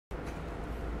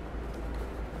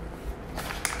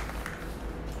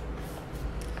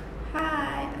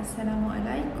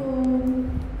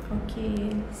Assalamualaikum.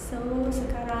 Okay, so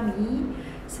sekarang ni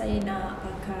saya nak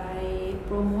pakai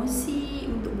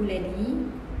promosi untuk bulan ni,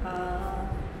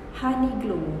 Honey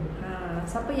Glow.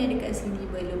 Siapa yang dekat sini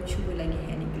belum cuba lagi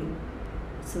Honey Glow?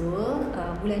 So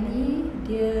bulan ni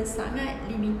dia sangat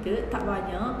limited, tak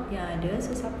banyak yang ada.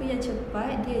 So siapa yang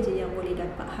cepat, dia je yang boleh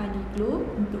dapat Honey Glow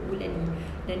untuk bulan ni.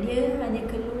 Dan dia hanya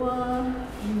keluar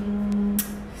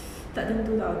tak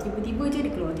tentu tau, tiba-tiba je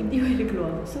dia keluar, tiba-tiba dia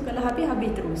keluar. So kalau habis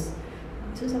terus.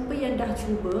 So siapa yang dah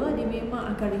cuba, dia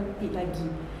memang akan repeat lagi.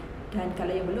 Dan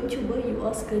kalau yang belum cuba, you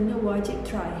all kena wajib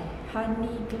try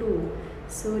Honey Glow.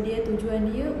 So dia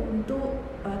tujuan dia untuk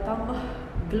tambah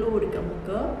glow dekat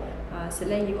muka.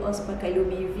 Selain you all pakai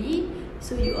Lumivy,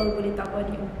 so you all boleh tambah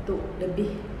ni untuk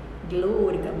lebih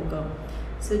glow dekat muka.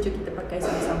 So jom kita pakai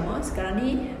sama-sama. Sekarang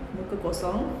ni muka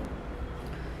kosong,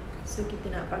 so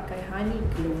kita nak pakai Honey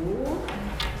Glow.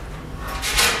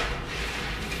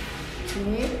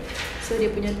 Okay, so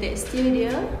dia punya tekstur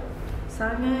dia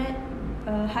sangat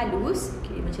halus.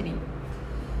 Okay, macam ni.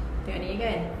 Tengok ni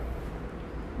kan,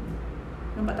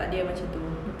 nampak tak dia macam tu?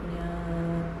 Dia punya,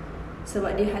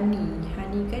 sebab dia honey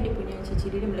kan, dia punya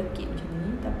ciri dia melekit macam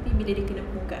ni. Tapi bila dia kena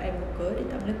permukaan muka, dia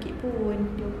tak melekit pun.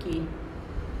 Dia okey.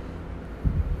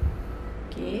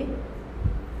 Okay,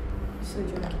 so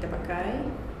jom kita pakai.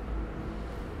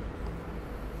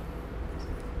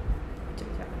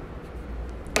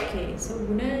 Okay, so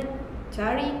guna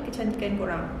cari kecantikan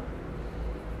korang.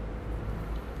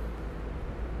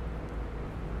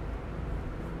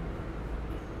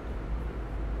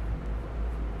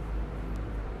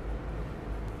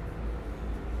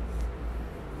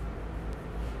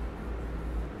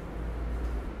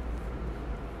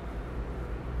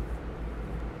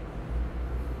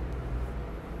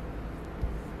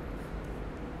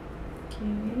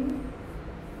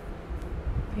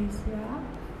 Okay, siap.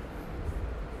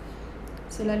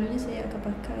 Selalunya saya akan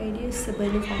pakai dia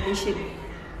sebelum foundation.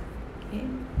 Okay,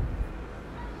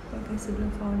 pakai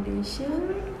sebelum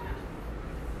foundation.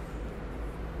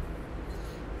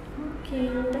 Okay,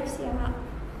 dah siap.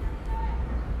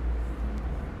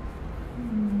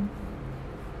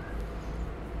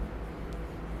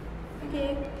 Okay,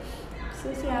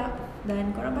 so siap.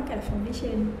 Dan korang pakailah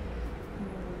foundation.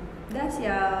 Dah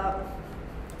siap.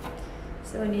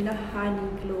 So inilah Honey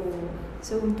Glow.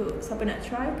 So untuk siapa nak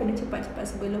try, kena cepat-cepat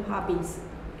sebelum habis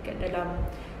dekat dalam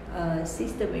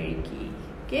sistem marykay.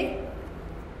 Okay.